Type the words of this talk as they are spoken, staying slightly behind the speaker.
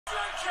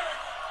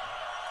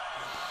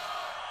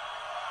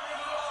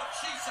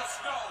Jesus,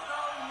 no.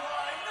 No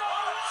way. No,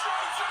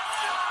 Jesus,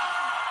 no.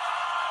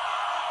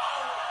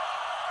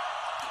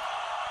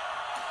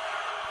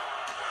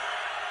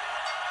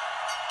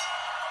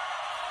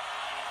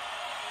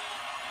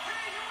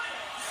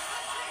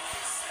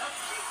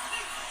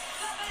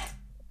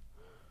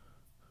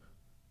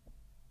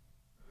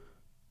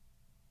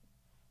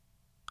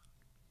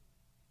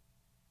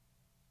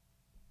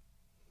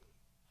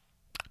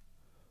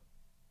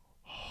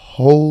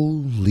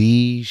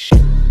 Holy shit.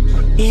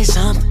 It's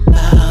something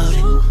about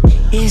it.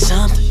 It's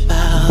something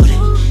about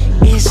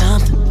it. It's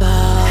something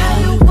about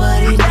how you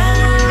put it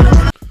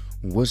down.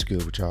 What's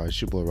good with y'all? It's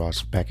your boy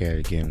Ross back at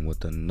it again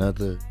with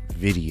another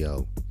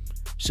video.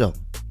 So,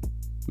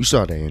 you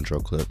saw that intro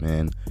clip,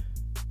 man.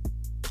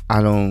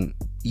 I don't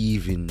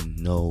even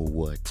know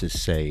what to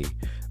say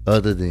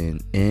other than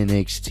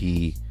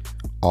NXT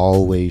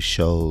always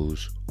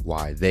shows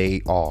why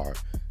they are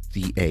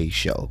the A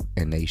show,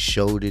 and they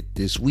showed it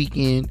this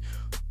weekend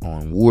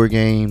on War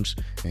Games,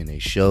 and they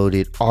showed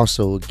it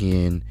also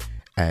again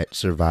at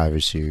Survivor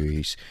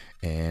Series.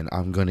 And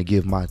I'm gonna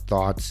give my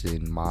thoughts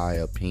and my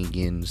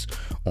opinions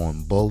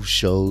on both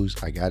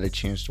shows. I got a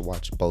chance to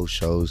watch both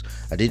shows.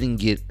 I didn't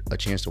get a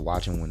chance to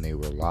watch them when they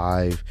were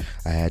live.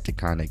 I had to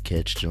kind of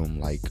catch them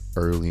like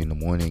early in the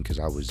morning because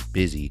I was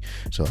busy.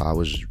 So I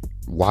was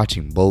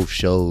watching both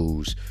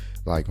shows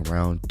like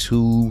around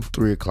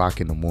 2-3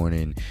 o'clock in the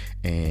morning,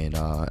 and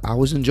I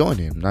was enjoying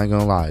it. I'm not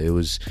gonna lie, it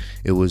was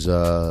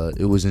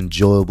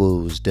enjoyable.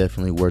 It was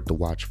definitely worth the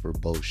watch for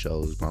both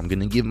shows. But I'm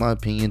gonna give my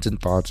opinions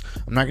and thoughts.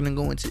 I'm not gonna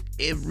go into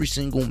every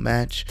single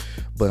match,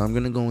 but I'm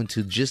gonna go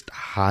into just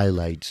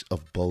highlights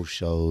of both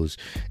shows,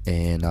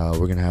 and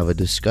we're gonna have a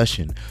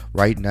discussion.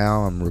 Right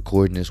now I'm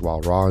recording this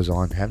while Raw is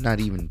on. Have not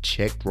even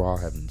checked Raw,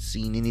 haven't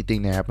seen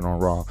anything that happened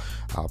on Raw.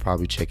 I'll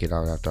probably check it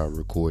out after I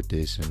record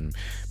this, and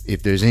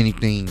if there's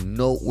anything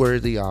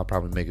noteworthy, I'll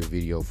probably make a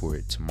video for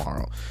it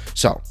tomorrow.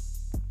 So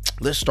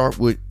let's start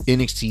with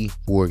NXT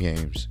War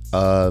Games.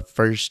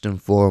 First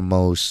and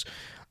foremost,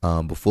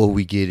 before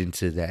we get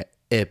into that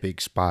epic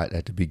spot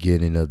at the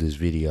beginning of this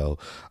video,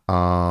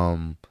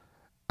 I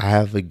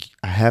have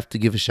to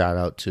give a shout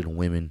out to the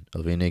women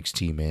of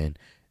NXT, man.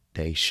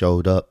 They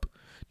showed up.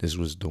 This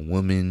was the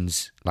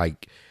women's,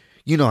 like,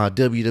 you know how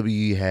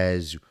WWE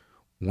has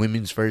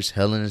women's first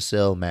Hell in a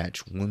Cell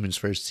match, women's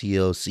first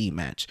TLC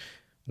match,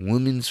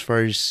 women's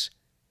first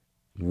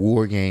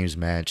War Games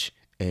match,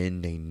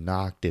 and they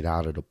knocked it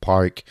out of the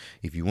park.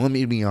 If you want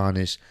me to be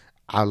honest,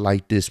 I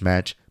like this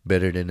match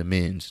better than the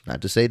men's.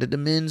 Not to say that the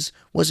men's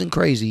wasn't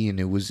crazy and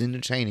it was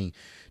entertaining.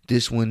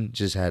 This one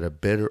just had a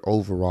better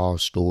overall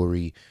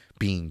story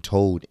being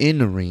told in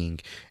the ring,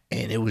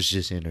 and it was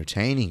just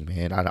entertaining,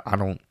 man. I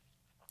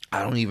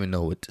don't even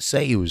know what to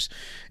say. It was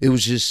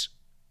just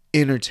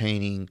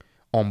entertaining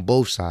on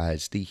both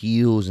sides, the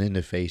heels and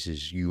the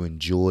faces. You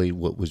enjoyed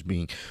what was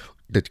being,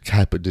 the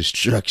type of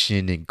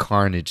destruction and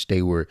carnage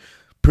they were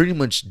pretty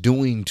much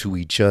doing to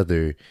each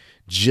other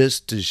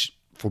just to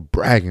for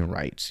bragging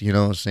rights. You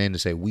know what I'm saying? To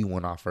say we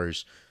won our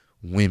first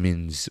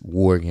women's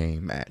War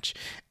Game match.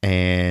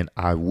 And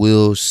I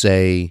will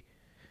say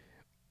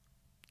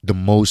the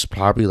most,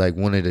 probably like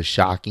one of the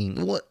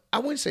shocking, well, I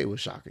wouldn't say it was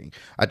shocking.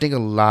 I think a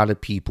lot of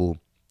people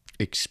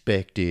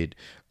expected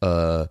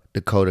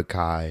Dakota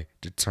Kai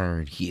to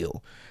turn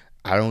heel.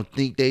 I don't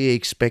think they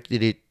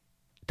expected it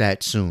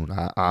that soon.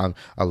 A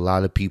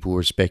lot of people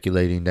were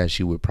speculating that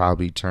she would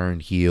probably turn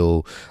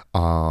heel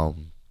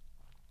on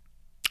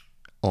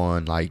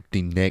like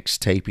the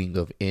next taping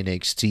of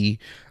NXT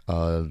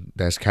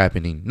that's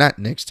happening, not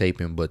next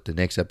taping, but the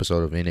next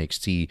episode of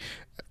NXT,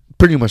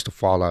 pretty much the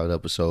fallout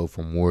episode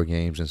from War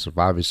Games and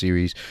Survivor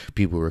Series.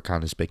 People were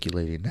kind of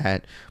speculating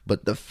that,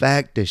 but the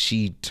fact that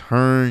she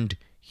turned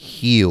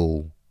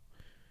heel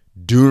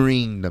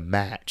during the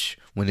match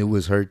when it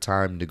was her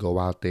time to go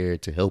out there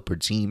to help her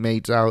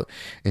teammates out,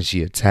 and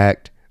she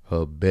attacked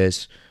her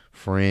best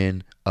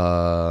friend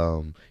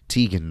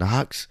Tegan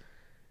Knox.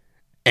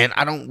 And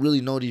I don't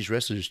really know these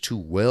wrestlers too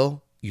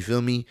well, you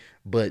feel me,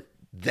 but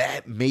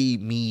that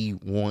made me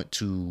want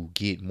to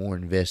get more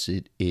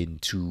invested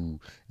into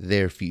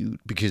their feud,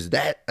 because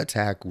that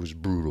attack was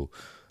brutal.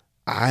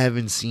 I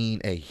haven't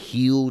seen a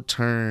heel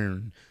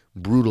turn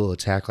brutal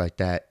attack like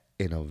that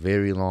in a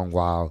very long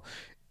while.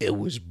 It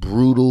was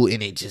brutal,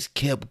 and it just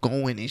kept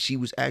going, and she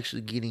was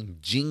actually getting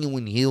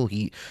genuine heel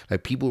heat.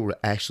 Like, people were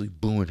actually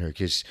booing her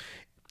because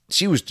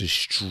she was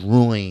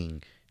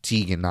destroying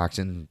Tegan Knox,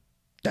 and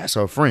that's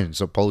her friend,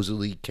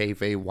 supposedly,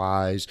 kayfabe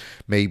wise,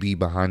 maybe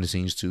behind the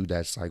scenes too.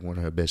 That's like one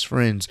of her best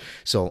friends.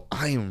 So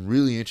I am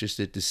really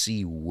interested to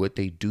see what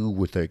they do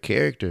with her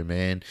character,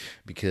 man,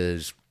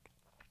 because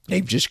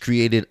they've just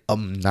created a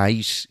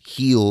nice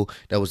heel.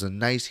 That was a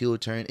nice heel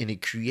turn, and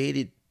it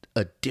created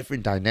a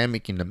different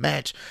dynamic in the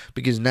match,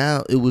 because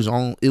now it was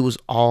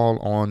all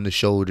on the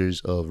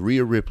shoulders of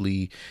Rhea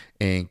Ripley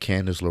and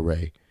Candice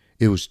LeRae.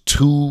 It was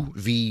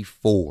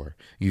 2v4.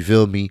 You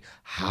feel me?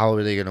 How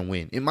are they gonna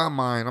win? In my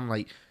mind, I'm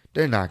like,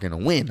 they're not gonna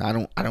win. I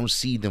don't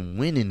see them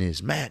winning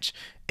this match,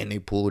 and they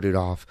pulled it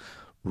off.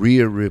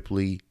 Rhea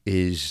Ripley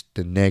is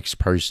the next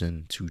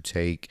person to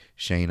take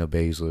Shayna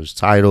Baszler's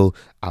title.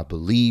 I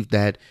believe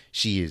that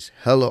she is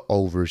hella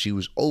over. She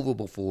was over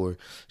before.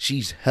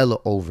 She's hella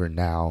over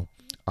now.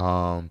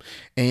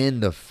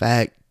 And the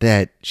fact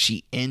that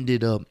she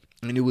ended up,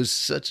 and it was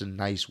such a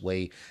nice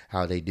way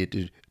how they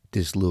did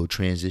this little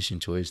transition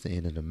towards the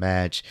end of the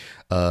match.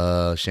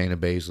 Shayna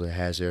Baszler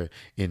has her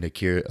in the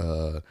cure.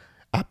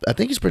 I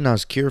think it's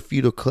pronounced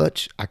Kirifuda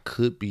Clutch. I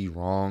could be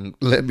wrong.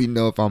 Let me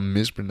know if I'm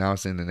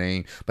mispronouncing the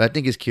name, but I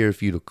think it's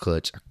Kirifuda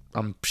Clutch.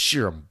 I'm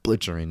sure I'm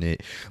butchering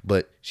it,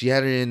 but she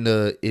had it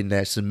in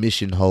that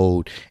submission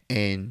hold,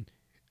 and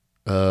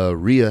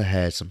Rhea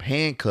had some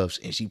handcuffs,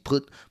 and she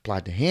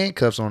applied the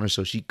handcuffs on her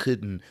so she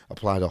couldn't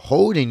apply the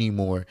hold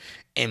anymore,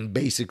 and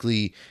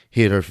basically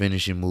hit her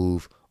finishing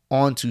move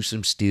onto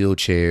some steel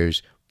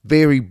chairs,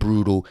 very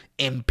brutal,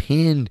 and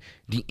pinned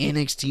the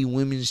NXT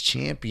Women's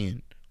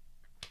Champion.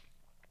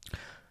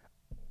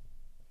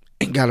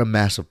 And got a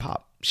massive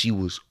pop. She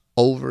was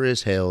over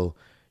as hell.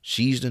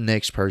 She's the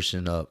next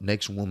person up,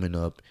 next woman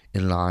up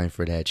in line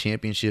for that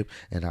championship.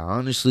 And I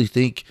honestly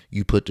think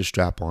you put the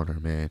strap on her,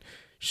 man.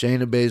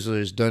 Shayna Baszler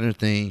has done her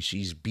thing.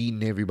 She's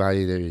beaten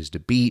everybody there is to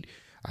beat.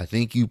 I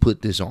think you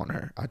put this on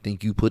her. I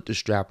think you put the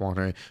strap on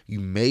her. You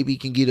maybe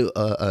can get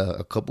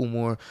a couple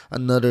more,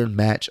 another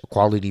match, a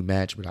quality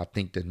match. But I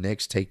think the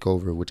next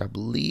takeover, which I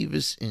believe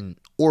is in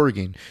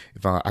Oregon,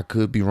 if I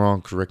could be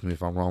wrong, correct me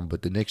if I'm wrong,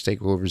 but the next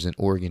takeover is in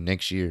Oregon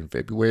next year in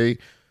February.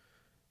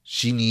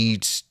 She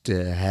needs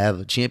to have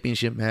a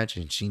championship match,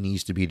 and she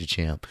needs to be the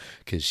champ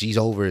because she's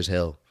over as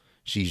hell.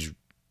 She's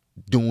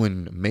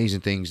doing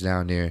amazing things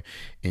down there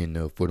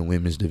in for the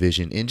women's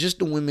division, and just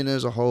the women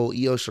as a whole.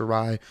 Io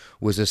Shirai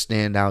was a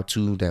standout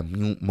too. That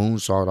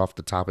moonsault off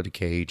the top of the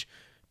cage,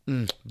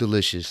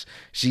 delicious.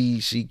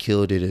 She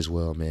killed it as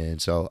well, man.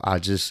 So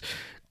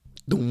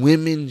the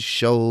women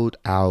showed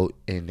out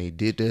and they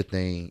did their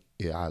thing.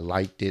 Yeah, I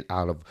liked it.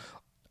 Out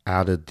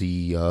of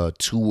the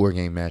 2 War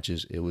Game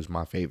matches, it was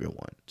my favorite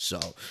one. So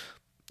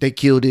they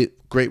killed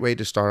it. Great way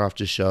to start off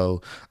the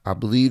show. I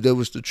believe there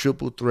was the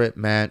triple threat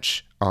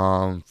match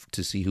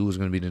to see who was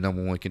going to be the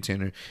number 1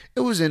 contender.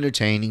 It was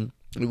entertaining.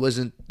 It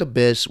wasn't the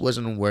best,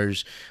 wasn't the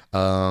worst.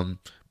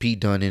 Pete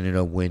Dunne ended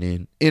up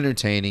winning.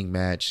 Entertaining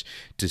match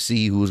to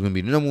see who was going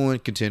to be the number 1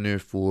 contender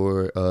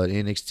for the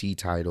NXT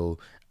title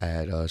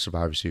at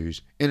Survivor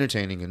Series.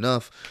 Entertaining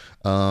enough.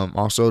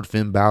 Also, the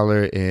Finn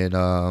Balor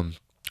and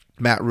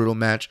Matt Riddle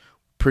match,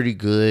 pretty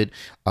good.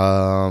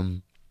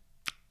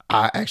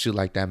 I actually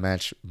like that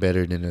match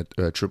better than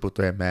a triple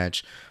threat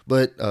match.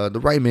 But the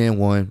right man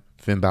won.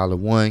 Finn Balor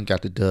won,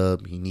 got the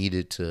dub. He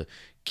needed to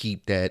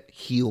keep that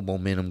heel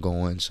momentum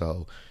going.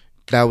 So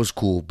that was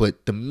cool.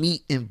 But the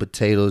meat and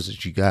potatoes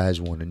that you guys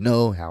want to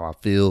know how I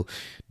feel,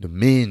 the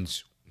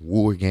men's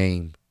War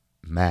Game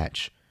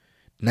match.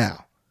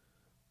 Now,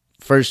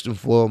 first and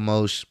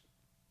foremost,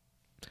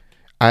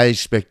 I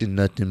expected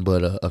nothing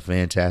but a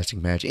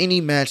fantastic match. Any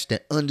match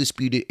that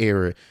Undisputed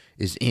Era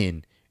is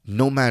in,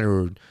 no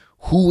matter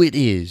who it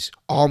is,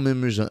 all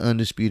members of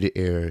Undisputed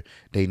Era,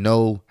 they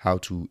know how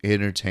to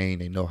entertain.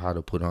 They know how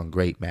to put on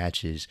great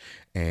matches.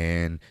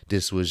 And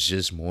this was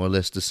just more or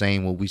less the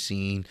same what we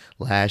seen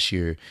last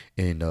year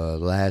in the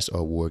last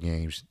War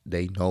Games.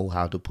 They know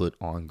how to put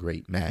on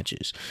great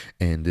matches.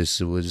 And this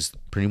was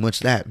pretty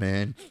much that,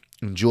 man.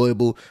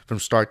 Enjoyable from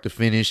start to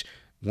finish.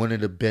 One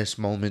of the best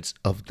moments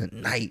of the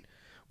night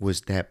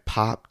was that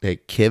pop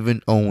that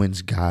Kevin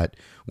Owens got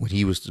when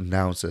he was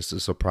announced as a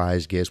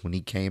surprise guest. When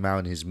he came out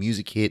and his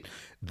music hit,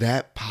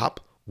 that pop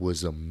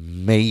was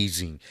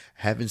amazing.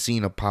 Haven't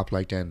seen a pop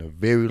like that in a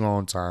very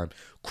long time.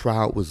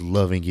 Crowd was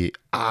loving it.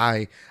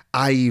 I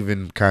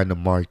even kind of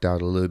marked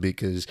out a little bit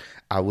because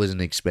I wasn't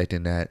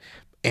expecting that.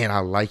 And I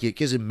like it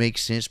because it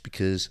makes sense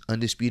because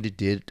Undisputed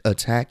did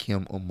attack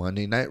him on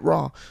Monday Night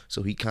Raw.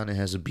 So he kind of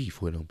has a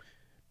beef with him.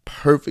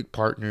 Perfect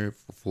partner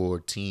for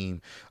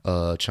Team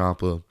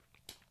Ciampa.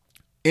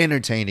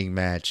 Entertaining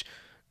match.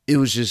 It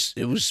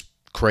was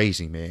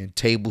crazy, man.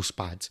 Table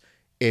spots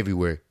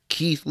everywhere.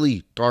 Keith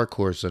Lee, dark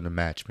horse of the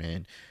match,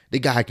 man. The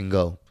guy can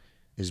go.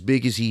 As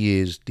big as he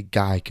is, the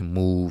guy can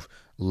move.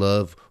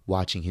 Love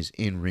watching his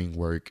in-ring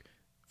work.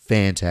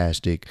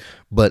 Fantastic.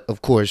 But,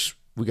 of course,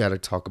 we got to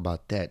talk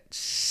about that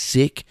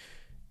sick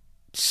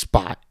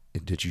spot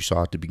that you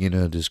saw at the beginning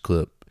of this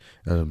clip,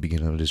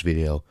 beginning of this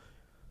video.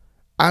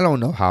 I don't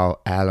know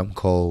how Adam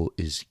Cole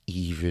is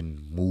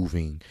even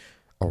moving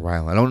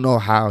around. I don't know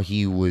how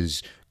he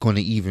was going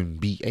to even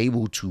be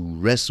able to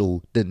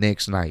wrestle the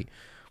next night.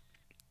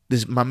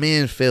 My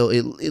man fell.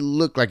 It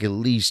looked like at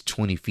least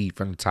 20 feet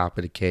from the top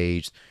of the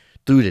cage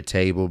through the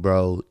table,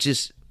 bro.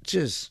 Just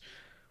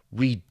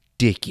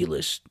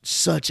ridiculous.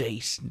 Such a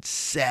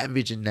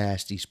savage and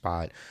nasty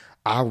spot.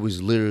 I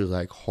was literally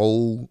like,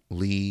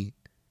 holy,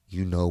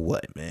 you know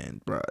what,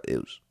 man, bro. It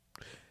was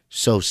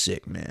so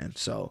sick, man.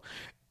 So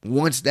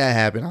once that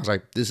happened, I was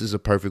like, this is a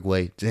perfect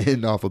way to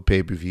end off a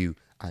pay-per-view.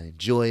 I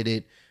enjoyed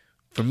it.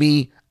 For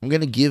me, I'm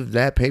going to give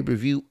that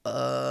pay-per-view,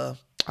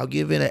 I'll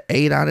give it an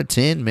 8 out of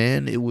 10,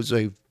 man. It was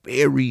a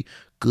very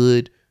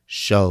good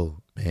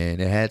show.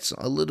 And it had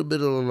a little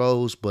bit of the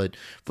lows, but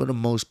for the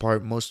most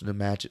part, most of the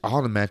matches,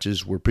 all the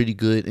matches were pretty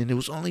good. And it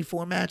was only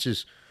 4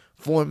 matches.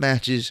 4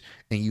 matches,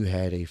 and you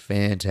had a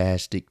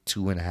fantastic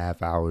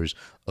 2.5 hours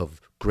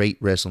of great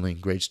wrestling,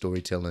 great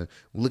storytelling.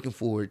 Looking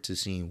forward to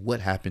seeing what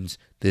happens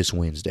this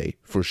Wednesday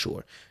for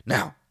sure.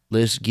 Now,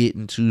 let's get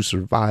into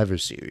Survivor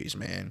Series,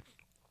 man.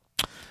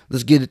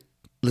 Let's get it.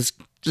 Let's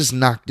just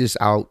knock this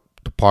out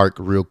the park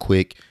real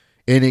quick.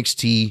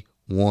 NXT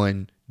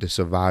won the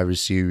Survivor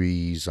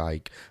Series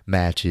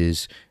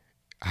matches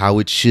how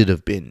it should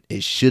have been.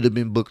 It should have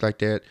been booked like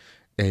that,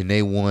 and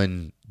they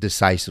won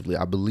decisively.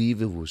 I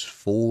believe it was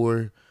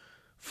 4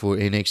 for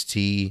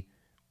NXT.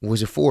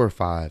 Was it 4 or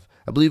 5?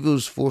 I believe it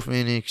was 4 for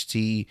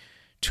NXT,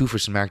 2 for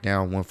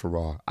SmackDown, 1 for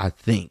Raw. I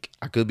think.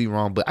 I could be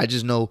wrong, but I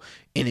just know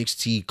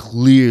NXT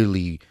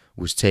clearly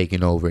was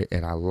taking over,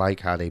 and I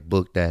like how they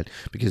booked that,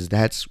 because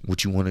that's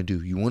what you want to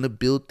do. You want to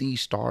build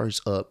these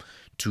stars up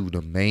to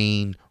the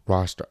main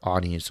roster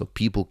audience so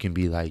people can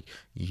be like,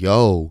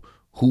 yo,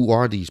 who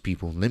are these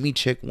people? Let me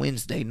check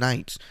Wednesday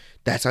nights.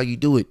 That's how you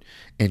do it.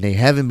 And they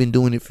haven't been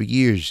doing it for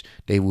years.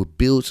 They would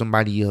build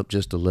somebody up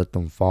just to let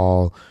them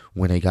fall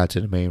when they got to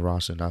the main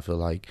roster. And I feel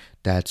like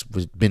that's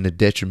been a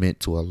detriment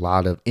to a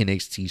lot of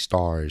NXT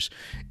stars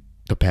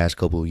the past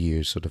couple of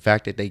years. So the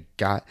fact that they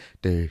got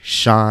their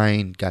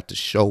shine, got to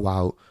show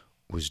out,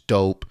 was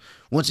dope.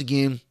 Once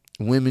again,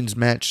 women's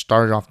match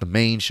started off the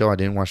main show. I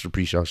didn't watch the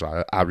pre-show,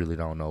 so I really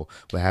don't know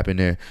what happened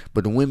there.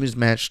 But the women's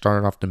match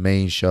started off the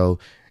main show,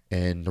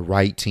 and the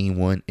right team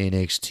won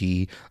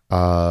NXT.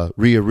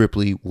 Rhea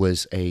Ripley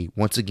was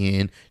once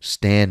again,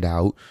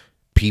 standout.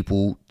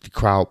 The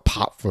crowd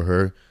popped for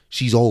her.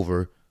 She's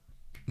over.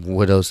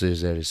 What else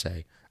is there to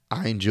say?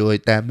 I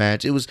enjoyed that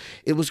match. It was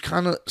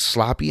kind of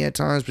sloppy at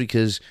times,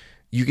 because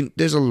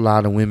there's a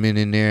lot of women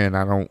in there,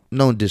 and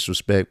no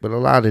disrespect, but a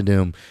lot of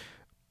them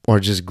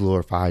are just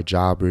glorified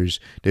jobbers.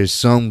 There's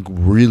some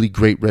really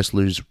great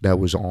wrestlers that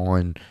was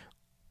on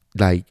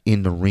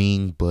in the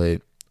ring,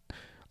 but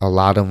a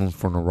lot of them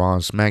from the Raw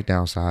and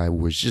SmackDown side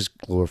was just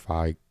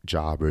glorified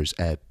jobbers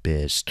at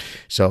best.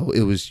 So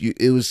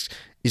it's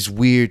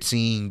weird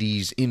seeing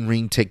these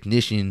in-ring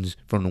technicians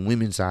from the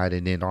women's side,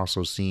 and then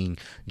also seeing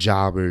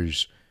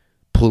jobbers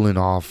pulling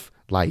off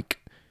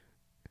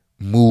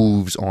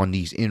moves on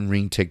these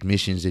in-ring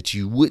technicians that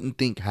you wouldn't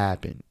think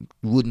happen,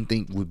 wouldn't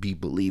think would be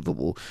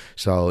believable.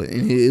 So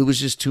it was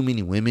just too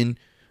many women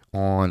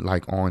on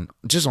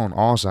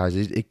all sides.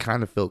 It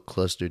kind of felt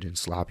clustered and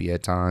sloppy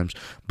at times,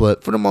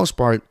 but for the most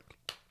part,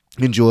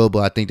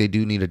 enjoyable. I think they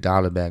do need to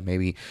dial it back.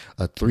 Maybe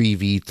a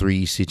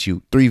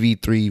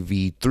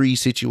 3v3v3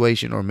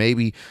 situation, or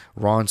maybe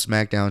Raw and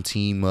SmackDown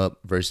team up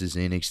versus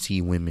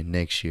NXT women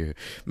next year.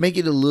 Make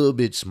it a little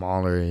bit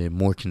smaller and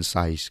more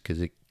concise,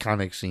 because it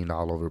kind of seemed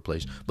all over the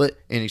place. But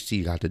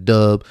NXT got the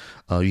dub.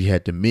 You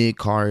had the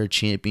mid-card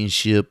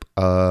championship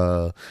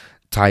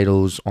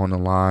titles on the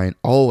line.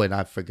 Oh, and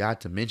I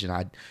forgot to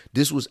mention,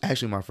 this was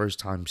actually my first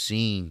time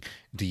seeing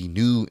the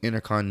new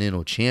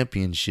Intercontinental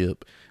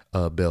Championship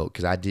belt,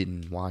 because I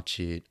didn't watch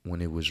it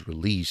when it was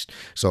released.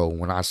 So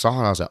when I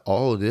saw it, I was like,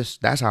 oh,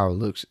 that's how it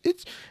looks.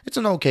 It's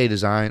an okay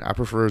design. I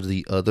prefer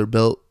the other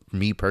belt,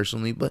 me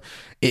personally, but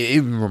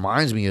it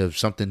reminds me of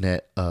something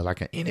that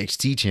like an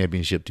NXT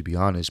championship, to be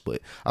honest.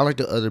 But I like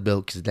the other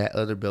belt, because that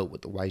other belt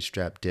with the white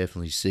strap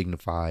definitely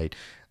signified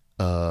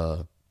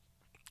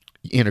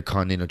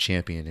Intercontinental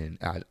Champion,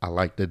 and I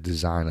like the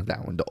design of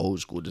that one, the old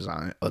school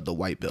design of the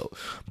white belt.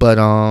 But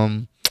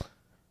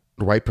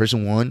the right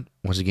person won.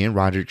 Once again,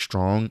 Roderick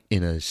Strong,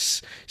 in a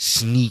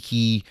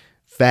sneaky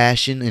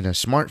fashion, in a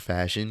smart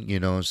fashion. You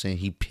know what I'm saying?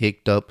 He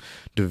picked up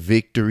the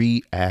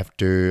victory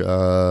after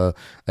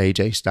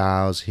AJ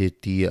Styles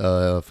hit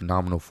the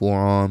phenomenal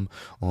forearm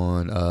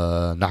on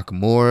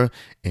Nakamura,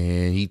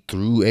 and he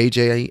threw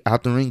AJ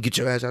out the ring. Get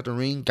your ass out the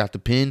ring. Got the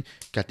pin.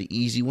 Got the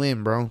easy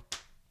win, bro.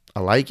 I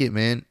like it,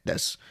 man.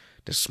 That's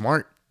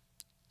smart.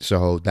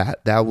 So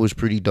that was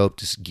pretty dope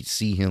to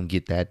see him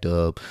get that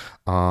dub.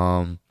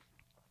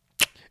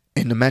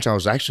 And the match I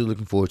was actually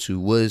looking forward to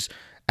was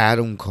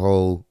Adam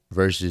Cole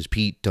versus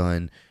Pete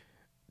Dunne.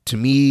 To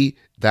me,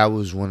 that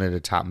was one of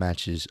the top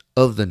matches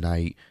of the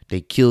night.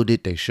 They killed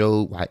it. They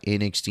showed why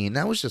NXT, and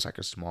that was just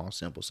a small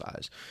sample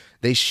size.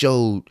 They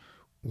showed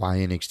why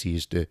NXT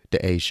is the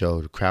A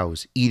show. The crowd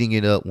was eating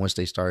it up once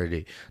they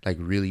started it,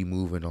 really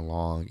moving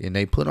along. And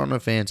they put on a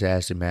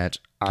fantastic match.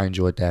 I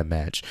enjoyed that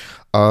match.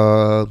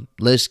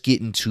 Let's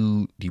get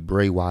into the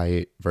Bray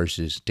Wyatt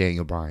versus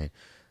Daniel Bryan.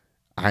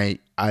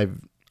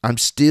 I'm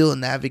still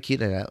an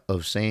advocate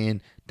of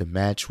saying the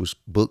match was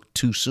booked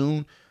too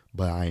soon,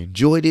 but I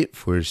enjoyed it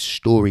for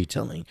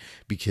storytelling,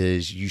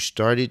 because you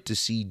started to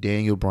see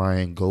Daniel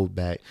Bryan go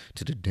back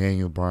to the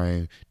Daniel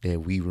Bryan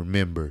that we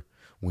remember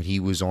when he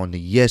was on the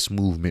Yes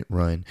Movement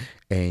run,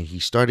 and he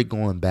started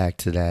going back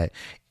to that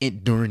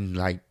during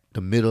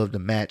the middle of the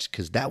match,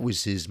 because that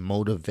was his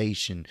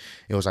motivation.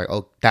 It was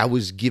that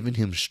was giving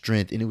him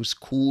strength, and it was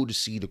cool to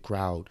see the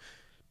crowd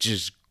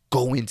just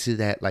go into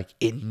that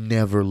it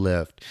never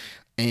left.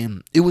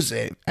 And it was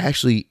an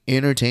actually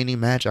entertaining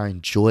match. I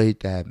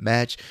enjoyed that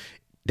match.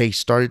 they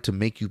started to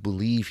make you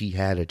believe he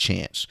had a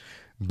chance.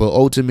 But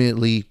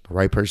ultimately, the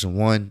right person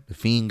won. The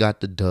Fiend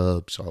got the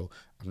dub. So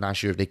I'm not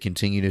sure if they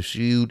continue to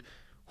feud.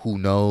 Who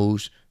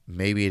knows?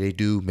 Maybe they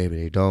do, maybe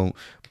they don't.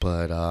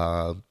 But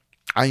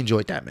I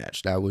enjoyed that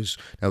match. That was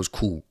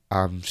cool.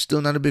 I'm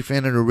still not a big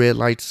fan of the red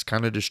lights. It's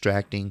kind of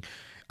distracting.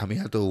 I mean,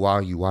 after a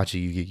while you watch it,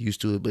 you get used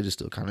to it, but it's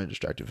still kind of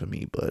distracting for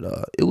me. But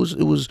it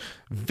was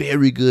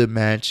very good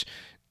match.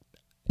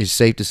 It's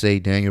safe to say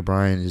Daniel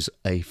Bryan is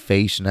a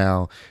face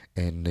now,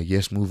 and the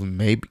Yes Movement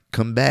may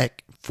come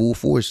back full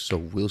force. So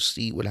we'll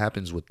see what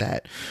happens with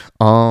that.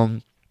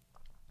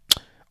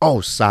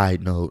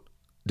 Side note,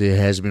 there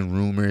has been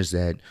rumors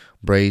that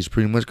Bray's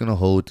pretty much gonna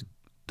hold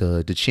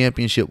the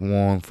championship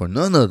warm for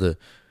none other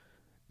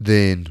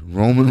than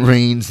Roman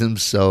Reigns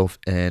himself,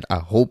 and I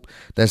hope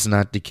that's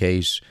not the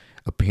case.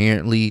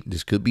 Apparently,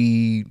 this could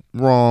be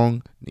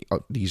wrong.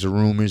 These are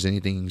rumors.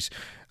 Anything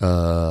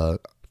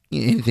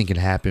can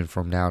happen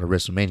from now to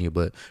WrestleMania,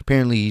 but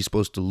apparently he's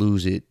supposed to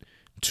lose it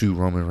to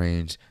Roman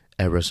Reigns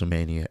at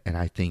WrestleMania, and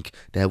I think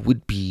that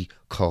would be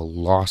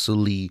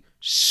colossally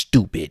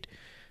stupid.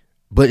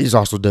 But it's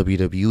also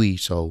WWE,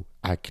 so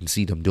I can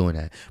see them doing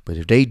that. But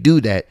if they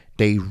do that,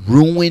 they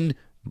ruin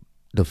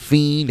The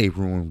Fiend, they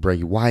ruin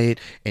Bray Wyatt,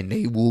 and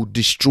they will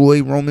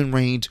destroy Roman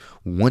Reigns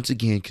once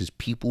again because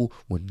people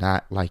will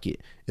not like it.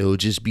 It will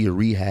just be a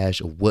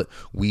rehash of what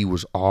we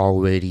was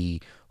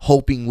already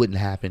hoping wouldn't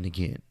happen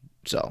again.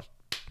 So,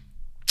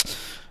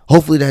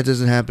 hopefully that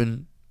doesn't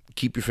happen.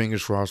 Keep your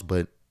fingers crossed,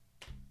 but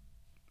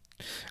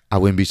I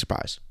wouldn't be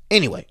surprised.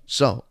 Anyway,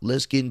 so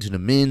let's get into the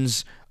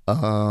men's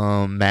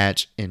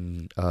match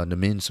and the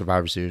men's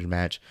Survivor Series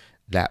match.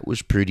 That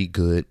was pretty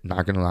good.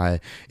 Not gonna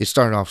lie, it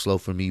started off slow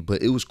for me,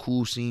 but it was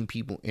cool seeing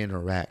people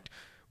interact.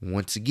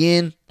 Once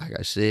again, like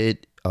I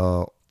said,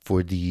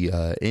 for the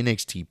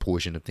NXT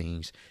portion of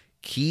things,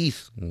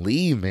 Keith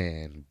Lee,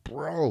 man,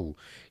 bro,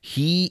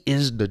 he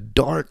is the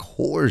dark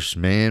horse,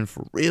 man,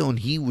 for real. And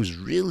he was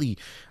really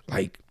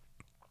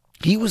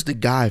he was the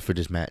guy for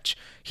this match.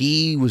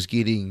 He was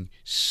getting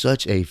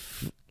such a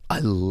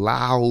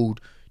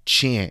loud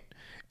chant,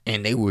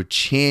 and they were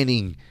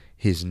chanting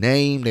his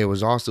name. They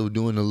was also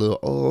doing a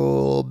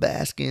little,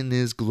 bask in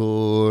his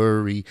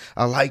glory.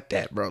 I like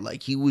that, bro.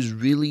 Like, he was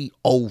really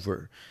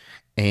over.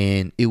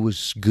 And it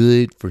was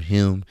good for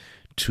him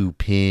to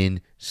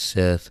pin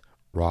Seth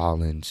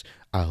Rollins.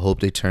 I hope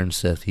they turn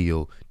Seth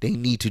heel. They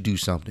need to do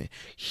something.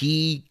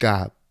 He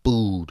got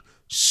booed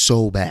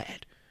so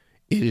bad.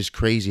 It is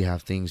crazy how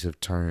things have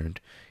turned.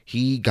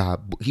 He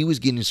was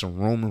getting some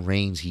Roman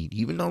Reigns heat.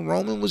 Even though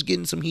Roman was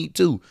getting some heat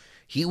too.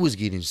 He was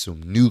getting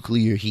some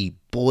nuclear heat.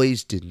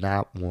 Boys did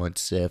not want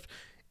Seth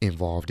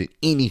involved in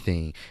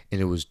anything.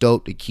 And it was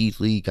dope that Keith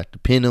Lee got to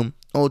pin him.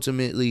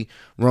 Ultimately,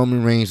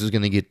 Roman Reigns was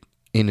going to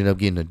ended up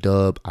getting a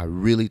dub. I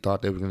really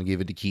thought they were going to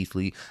give it to Keith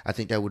Lee. I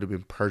think that would have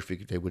been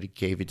perfect if they would have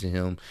gave it to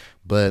him.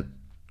 But,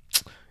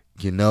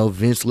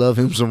 Vince loved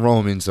him some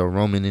Roman, so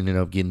Roman ended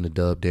up getting the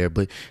dub there.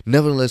 But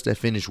nevertheless, that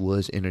finish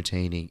was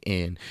entertaining.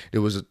 And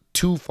there was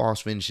two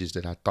false finishes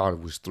that I thought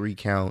it was 3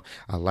 count.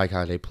 I like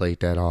how they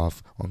played that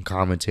off on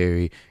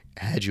commentary.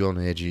 Had you on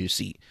the edge of your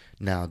seat.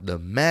 Now, the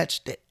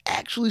match that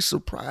actually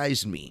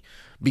surprised me,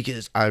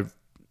 because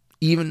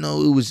even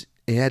though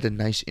it had a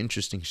nice,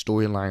 interesting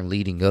storyline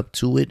leading up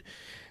to it,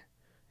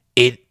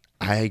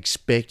 I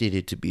expected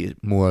it to be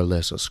more or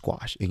less a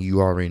squash. And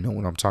you already know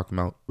what I'm talking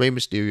about. Rey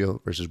Mysterio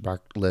versus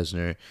Brock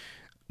Lesnar,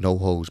 no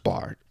holds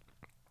barred.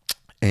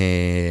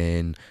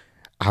 And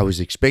I was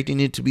expecting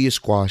it to be a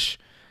squash.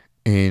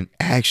 And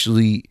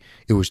actually,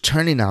 it was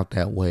turning out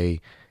that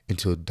way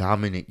until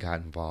Dominic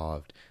got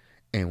involved.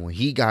 And when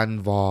he got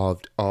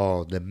involved,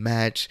 the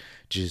match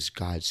just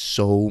got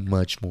so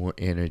much more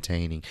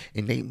entertaining.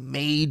 And they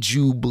made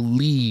you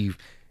believe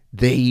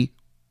they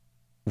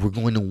were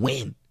going to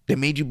win. They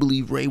made you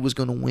believe Ray was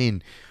going to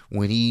win.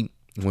 When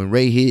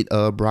Ray hit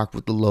Brock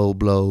with the low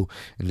blow,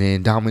 and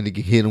then Dominic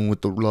hit him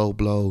with the low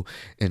blow,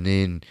 and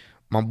then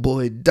my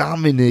boy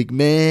Dominic,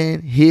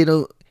 man, hit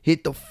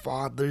the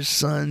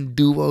father-son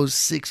duo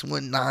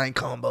 619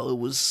 combo. It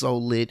was so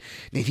lit.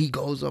 Then he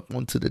goes up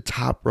onto the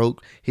top rope,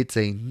 hits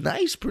a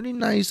pretty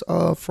nice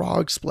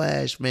frog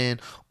splash, man,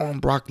 on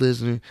Brock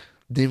Lesnar.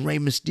 Then Rey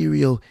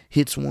Mysterio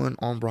hits one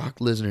on Brock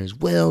Lesnar as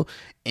well,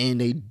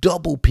 and they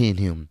double pin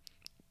him.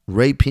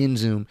 Ray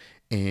pins him,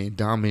 and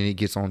Dominic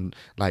gets on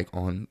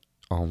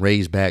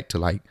Ray's back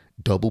to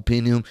double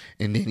pin him,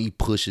 and then he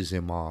pushes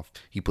him off.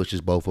 He pushes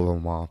both of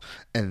them off,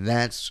 and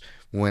that's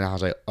when I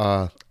was like,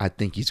 I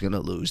think he's gonna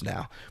lose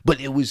now.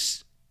 But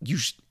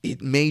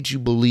it made you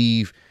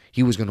believe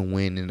he was gonna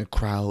win, and the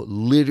crowd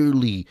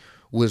literally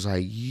was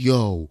like,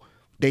 yo.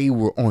 They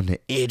were on the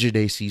edge of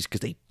their seats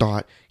because they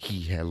thought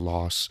he had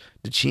lost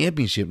the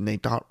championship, and they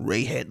thought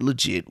Ray had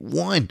legit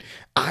won.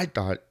 I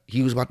thought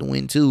he was about to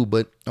win too,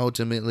 but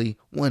ultimately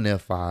won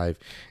F5.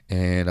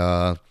 And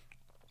it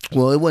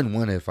wasn't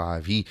one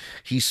F5.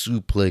 He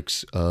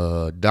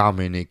suplexed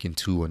Dominic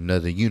into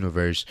another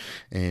universe,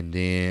 and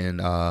then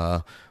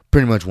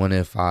pretty much won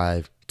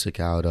F5, took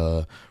out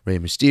Rey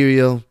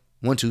Mysterio.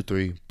 1, 2,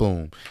 3,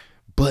 boom.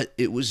 But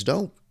it was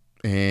dope.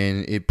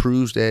 and it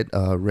proves that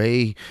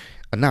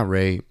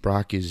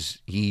Brock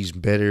he's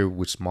better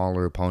with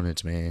smaller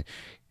opponents, man.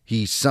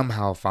 He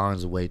somehow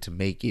finds a way to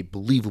make it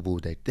believable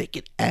that they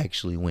can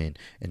actually win,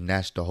 and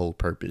that's the whole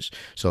purpose.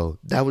 So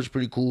that was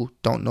pretty cool.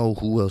 Don't know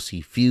who else he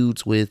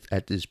feuds with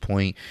at this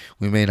point.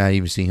 We may not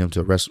even see him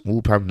to wrestle.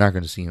 We're probably not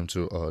going to see him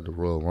to the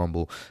Royal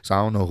Rumble. So I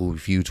don't know who he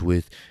feuds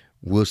with.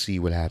 We'll see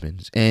what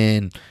happens.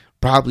 And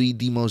probably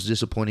the most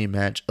disappointing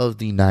match of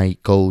the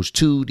night goes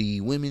to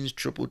the women's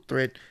triple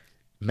threat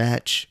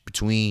match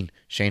between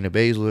Shayna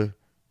Baszler,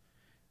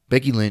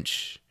 Becky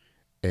Lynch,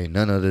 and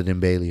none other than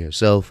Bayley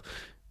herself.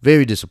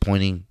 Very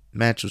disappointing.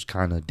 Match was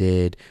kind of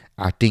dead.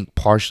 I think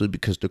partially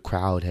because the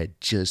crowd had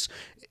just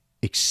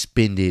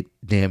expended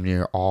damn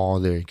near all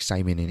their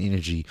excitement and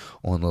energy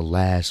on the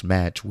last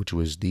match, which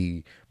was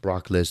the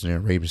Brock Lesnar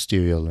and Rey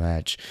Mysterio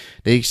match.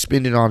 They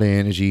expended all their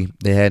energy.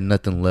 They had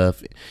nothing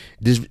left.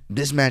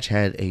 This match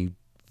had a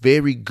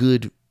very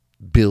good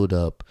build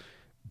up,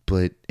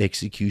 but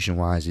execution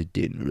wise, it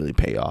didn't really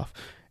pay off.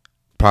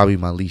 Probably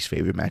my least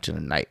favorite match of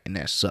the night, and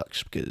that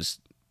sucks because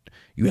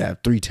you have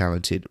 3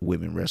 talented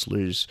women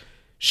wrestlers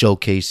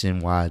showcasing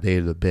why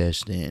they're the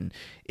best, and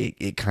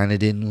it kind of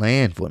didn't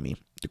land for me.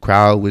 The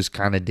crowd was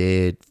kind of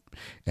dead,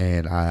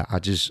 and I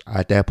just,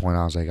 at that point,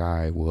 I was like, all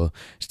right, well,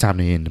 it's time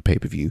to end the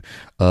pay-per-view.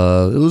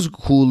 It was a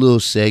cool little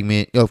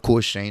segment. Of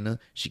course, Shayna,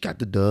 she got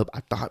the dub.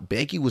 I thought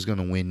Becky was going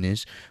to win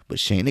this, but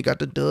Shayna got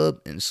the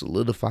dub and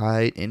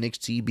solidified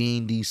NXT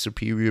being the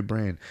superior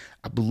brand.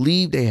 I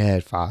believe they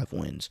had 5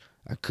 wins.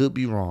 I could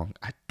be wrong.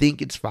 I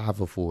think it's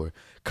 5 or 4.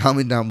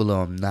 Comment down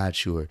below. I'm not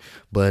sure.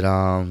 But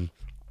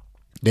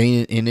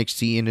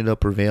NXT ended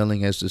up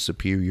prevailing as the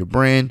superior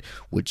brand,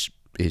 which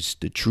is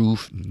the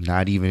truth.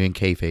 Not even in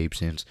kayfabe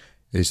sense.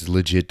 It's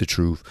legit the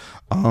truth.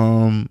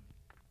 And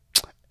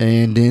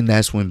then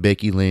that's when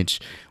Becky Lynch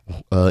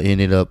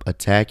ended up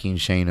attacking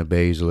Shayna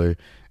Baszler,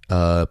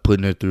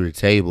 putting her through the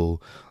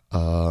table.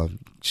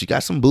 She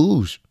got some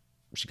boos.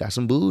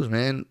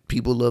 Man.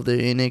 People love their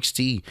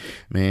NXT,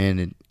 man.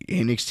 And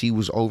NXT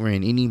was over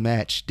in any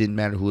match. Didn't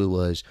matter who it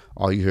was.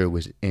 All you heard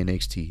was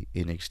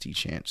NXT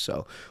chants.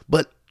 So,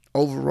 but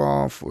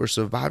overall, for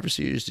Survivor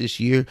Series this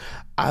year,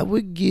 I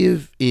would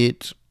give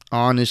it,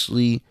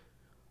 honestly,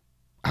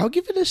 I'll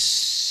give it a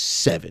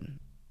 7.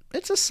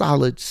 It's a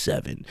solid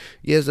 7.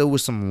 Yes, there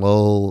was some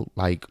low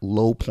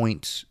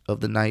points of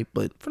the night,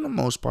 but for the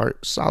most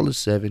part, solid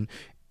 7.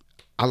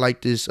 I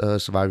like this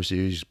Survivor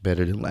Series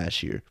better than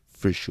last year,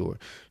 for sure.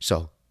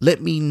 So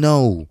let me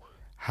know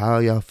how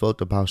y'all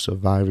felt about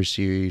Survivor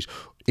Series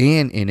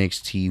and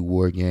NXT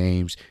War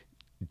Games.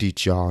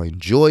 Did y'all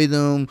enjoy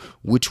them?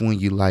 Which one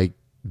you like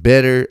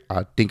better?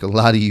 I think a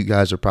lot of you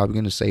guys are probably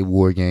going to say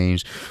War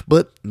Games,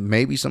 but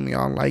maybe some of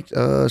y'all like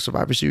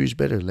Survivor Series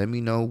better. Let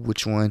me know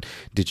which one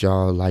did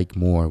y'all like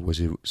more. Was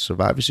it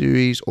Survivor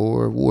Series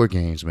or War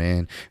Games,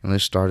 man? And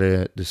let's start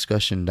a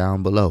discussion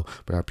down below.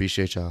 But I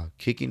appreciate y'all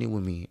kicking it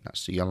with me. I'll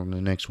see y'all on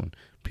the next one.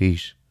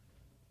 Peace.